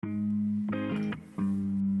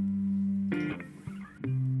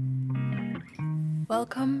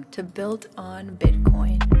Welcome to Built on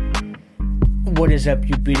Bitcoin. What is up,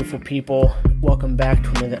 you beautiful people? Welcome back to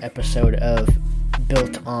another episode of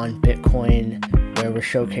Built on Bitcoin, where we're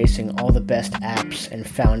showcasing all the best apps and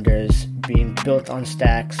founders being built on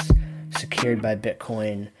stacks secured by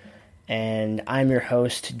Bitcoin. And I'm your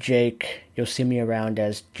host, Jake. You'll see me around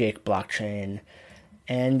as Jake Blockchain.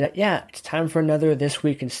 And it's time for another This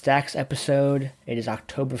Week in Stacks episode. It is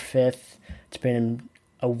October 5th. It's been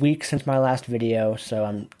a week since my last video, so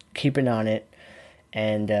I'm keeping on it.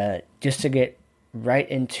 And just to get right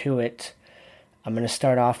into it, I'm going to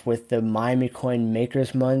start off with the Miami Coin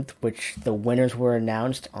Makers Month, which the winners were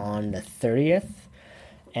announced on the 30th.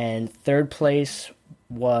 And third place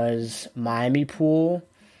was Miami Pool,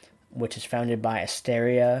 which is founded by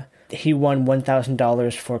Asteria. He won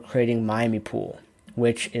 $1,000 for creating Miami Pool,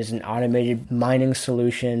 which is an automated mining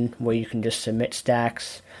solution where you can just submit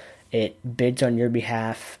stacks. It bids on your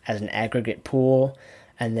behalf as an aggregate pool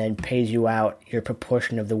and then pays you out your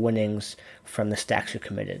proportion of the winnings from the stacks you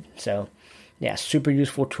committed. So, super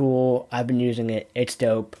useful tool. I've been using it. It's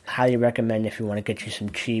dope. Highly recommend if you want to get you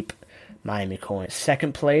some cheap Miami coins.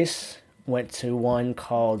 Second place went to one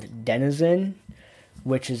called Denizen,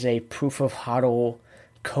 which is a proof of HODL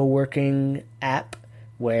co-working app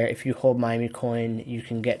where if you hold Miami Coin, you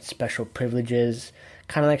can get special privileges,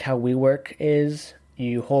 kind of like how WeWork is.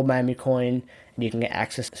 You hold Miami Coin, and you can get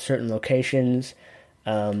access to certain locations.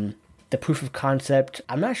 The proof of concept,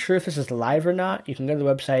 I'm not sure if this is live or not. You can go to the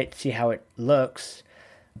website, see how it looks.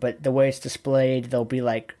 But the way it's displayed, there'll be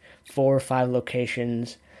like 4 or 5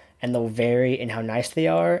 locations, and they'll vary in how nice they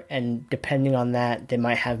are. And depending on that, they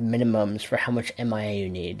might have minimums for how much MIA you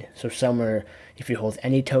need. So some are, if you hold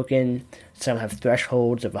any token, some have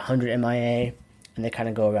thresholds of 100 MIA, and they kind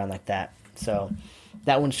of go around like that. So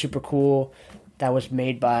that one's super cool. That was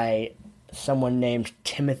made by someone named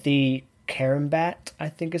Timothy Karambat, I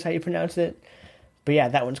think is how you pronounce it.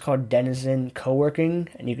 But that one's called Denizen Coworking,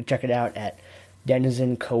 and you can check it out at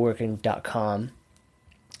denizencoworking.com.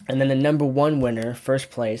 And then the number one winner, first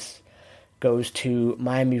place, goes to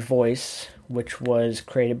Miami Voice, which was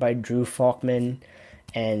created by Drew Falkman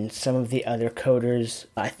and some of the other coders.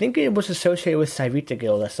 I think it was associated with Civita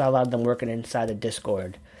Guild. I saw a lot of them working inside the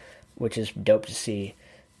Discord, which is dope to see.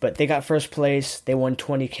 But they got first place, they won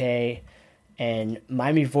 $20K, and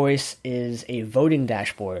Miami Voice is a voting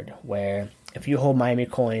dashboard where if you hold Miami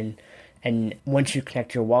Coin and once you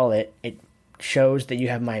connect your wallet, it shows that you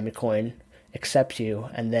have Miami Coin, accepts you,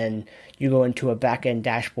 and then you go into a back-end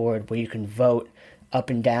dashboard where you can vote up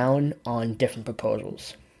and down on different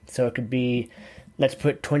proposals. So it could be, let's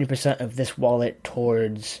put 20% of this wallet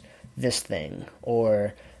towards this thing,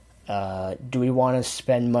 or do we want to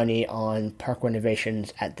spend money on park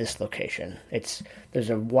renovations at this location? There's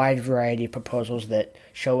a wide variety of proposals that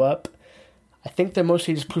show up. I think they're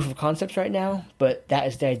mostly just proof of concepts right now, but that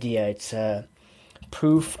is the idea. It's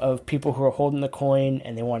proof of people who are holding the coin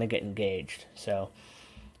and they want to get engaged. So,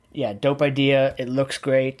 dope idea. It looks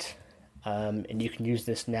great, and you can use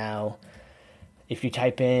this now. If you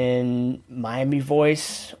type in Miami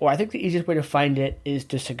Voice, or I think the easiest way to find it is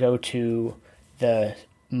just to go to the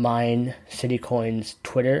Mine City Coins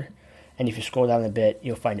Twitter, and if you scroll down a bit,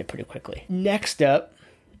 you'll find it pretty quickly. Next up,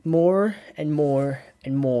 more and more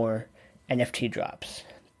and more NFT drops.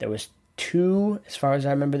 There was 2, as far as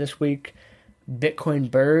I remember this week. Bitcoin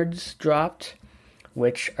birds dropped,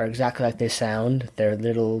 which are exactly like they sound. They're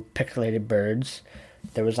little pixelated birds.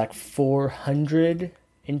 There was like 400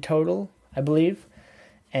 in total, I believe,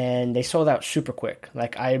 and they sold out super quick.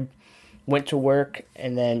 Like, I went to work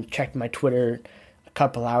and then checked my Twitter a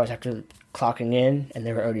couple hours after clocking in, and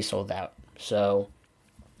they were already sold out. So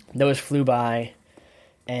those flew by,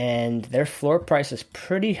 and their floor price is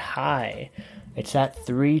pretty high. It's at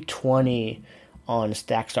 $320 on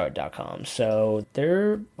stackstart.com. So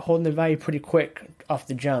they're holding the value pretty quick off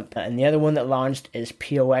the jump. And the other one that launched is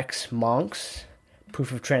POX Monks,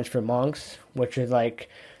 Proof of Transfer Monks, which are like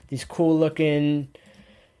these cool looking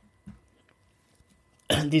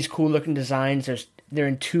designs. They're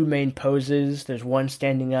in 2 main poses. There's one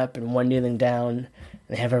standing up and one kneeling down.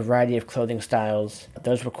 They have a variety of clothing styles.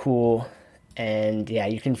 Those were cool. And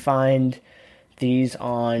you can find these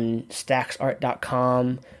on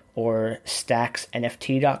stacksart.com or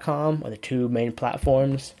stacksnft.com, are the 2 main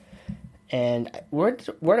platforms. And we're at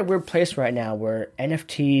a weird place right now where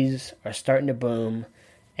NFTs are starting to boom,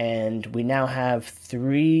 and we now have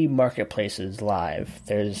 3 marketplaces live.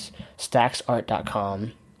 There's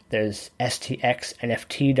stacksart.com, there's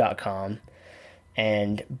stxnft.com,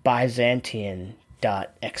 and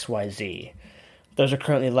byzantium.xyz. Those are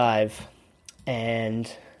currently live,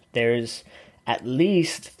 and there's at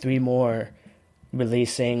least 3 more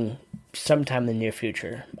releasing sometime in the near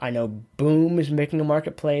future. I know Boom is making a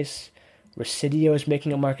marketplace, Residio is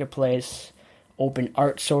making a marketplace, Open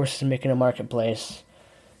Art Source is making a marketplace.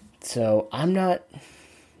 So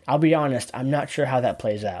I'll be honest, I'm not sure how that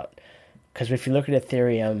plays out. Because if you look at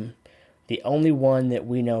Ethereum, the only one that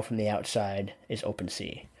we know from the outside is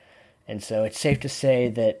OpenSea. And so it's safe to say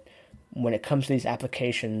that when it comes to these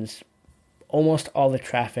applications, almost all the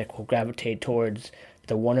traffic will gravitate towards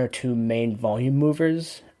the one or two main volume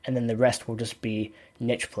movers, and then the rest will just be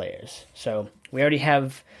niche players. So we already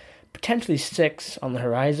have potentially 6 on the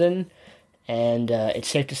horizon, and it's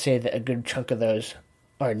safe to say that a good chunk of those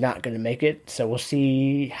are not going to make it, so we'll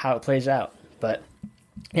see how it plays out. But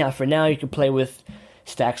yeah, for now you can play with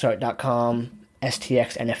Staxart.com,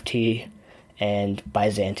 STX NFT, and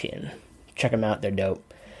Byzantium. Check them out, they're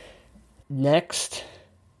dope. Next,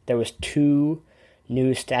 there was 2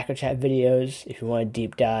 new Stacker Chat videos. If you want a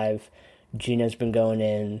deep dive, Gina's been going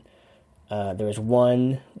in. There was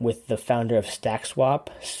one with the founder of StackSwap,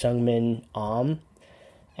 Sungmin Om,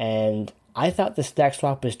 and I thought the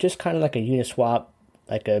StackSwap was just kind of like a Uniswap,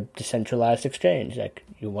 like a decentralized exchange. Like,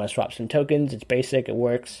 you want to swap some tokens, it's basic, it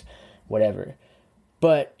works, whatever.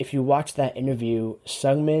 But if you watch that interview,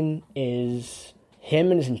 Sungmin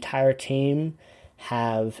him and his entire team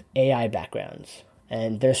have AI backgrounds,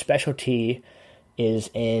 and their specialty is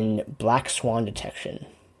in black swan detection,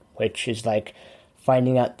 which is like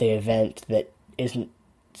finding out the event that isn't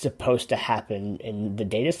supposed to happen in the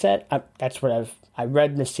data set. That's what I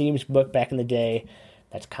read Nassim's book back in the day.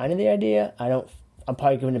 That's kind of the idea. I'm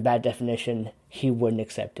probably giving a bad definition. He wouldn't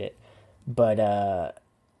accept it. But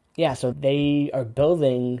yeah, so they are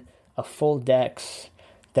building a full DEX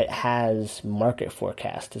that has market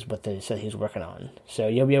forecast, is what they said he's working on.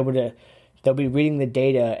 So they'll be reading the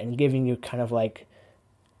data and giving you kind of like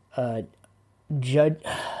they'll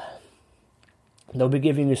be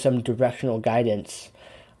giving you some directional guidance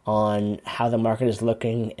on how the market is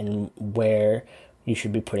looking and where you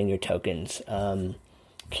should be putting your tokens.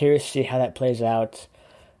 Curious to see how that plays out.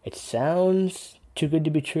 It sounds too good to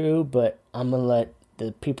be true, but I'm going to let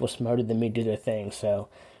the people smarter than me do their thing. So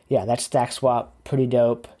yeah, that's StackSwap, pretty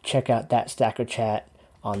dope. Check out that Stacker Chat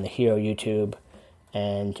on the Hero YouTube.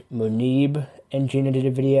 And Munib and Gina did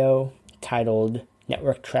a video titled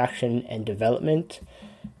Network Traction and Development.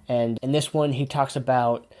 And in this one, he talks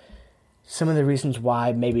about some of the reasons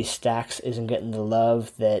why maybe Stacks isn't getting the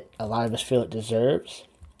love that a lot of us feel it deserves.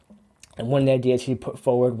 And one of the ideas he put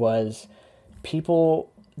forward was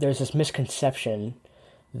there's this misconception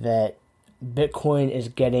that Bitcoin is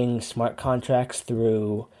getting smart contracts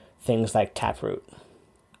through things like Taproot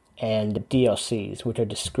and DLCs, which are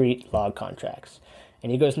discrete log contracts.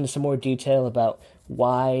 And he goes into some more detail about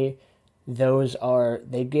why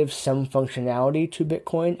they give some functionality to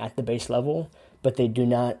Bitcoin at the base level, but they do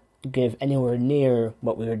not give anywhere near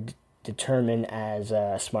what we would determine as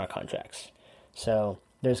smart contracts. So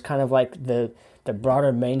there's kind of like the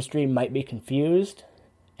broader mainstream might be confused,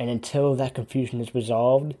 and until that confusion is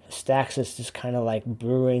resolved, Stacks is just kind of like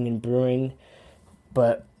brewing and brewing.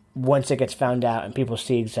 But once it gets found out and people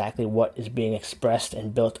see exactly what is being expressed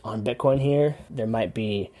and built on Bitcoin here,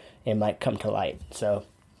 it might come to light. So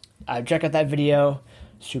check out that video,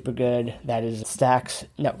 super good. That is Stacks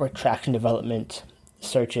Network Traction Development.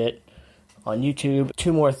 Search it on YouTube.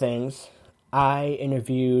 2 more things. I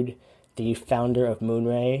interviewed the founder of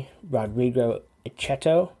Moonray, Rodrigo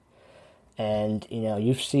Echeto, and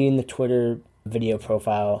you've seen the Twitter video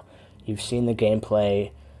profile, you've seen the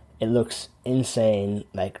gameplay. It looks insane,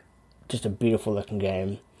 like just a beautiful looking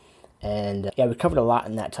game. And yeah, we covered a lot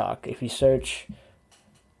in that talk. If you search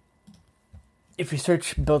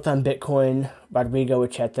Built on Bitcoin Rodrigo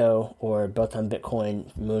Echeto or Built on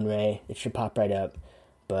Bitcoin Moonray, it should pop right up.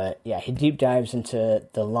 But yeah, he deep dives into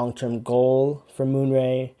the long-term goal for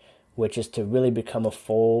Moonray, which is to really become a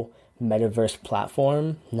full metaverse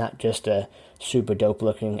platform, not just a super dope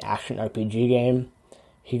looking action RPG game.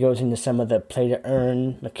 He goes into some of the play to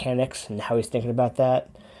earn mechanics and how he's thinking about that.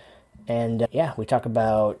 And yeah, we talk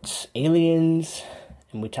about aliens,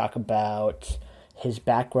 and we talk about his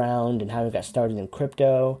background and how he got started in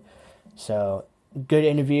crypto. So good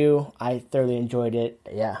interview. I thoroughly enjoyed it.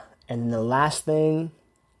 Yeah. And the last thing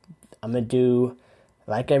I'm going to do,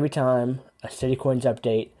 like every time, a CityCoins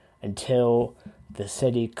update until the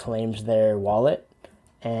city claims their wallet.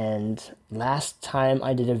 And last time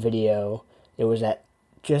I did a video, it was at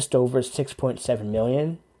just over 6.7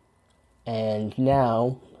 million. And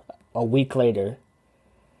now, a week later,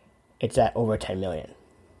 it's at over 10 million.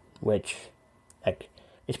 Which,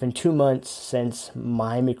 it's been 2 months since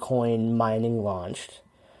Miami Coin mining launched.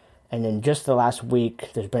 And in just the last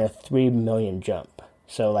week, there's been a 3 million jump.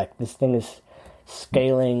 So like this thing is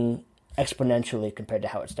scaling exponentially compared to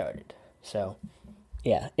how it started. So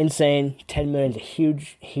yeah, insane. 10 million is a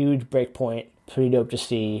huge, huge break point. Pretty dope to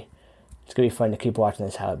see. It's going to be fun to keep watching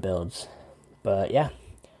this, how it builds. But yeah,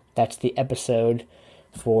 that's the episode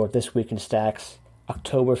for this week in stacks.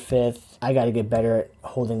 October 5th. I got to get better at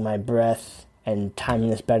holding my breath and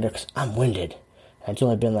timing this better because I'm winded. And it's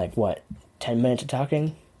only been 10 minutes of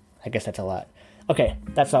talking? I guess that's a lot. Okay,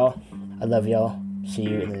 that's all. I love y'all. See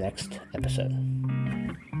you in the next episode.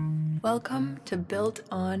 Welcome to Built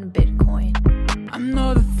on Bitcoin. I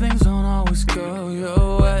know that things don't always go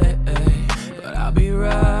your way.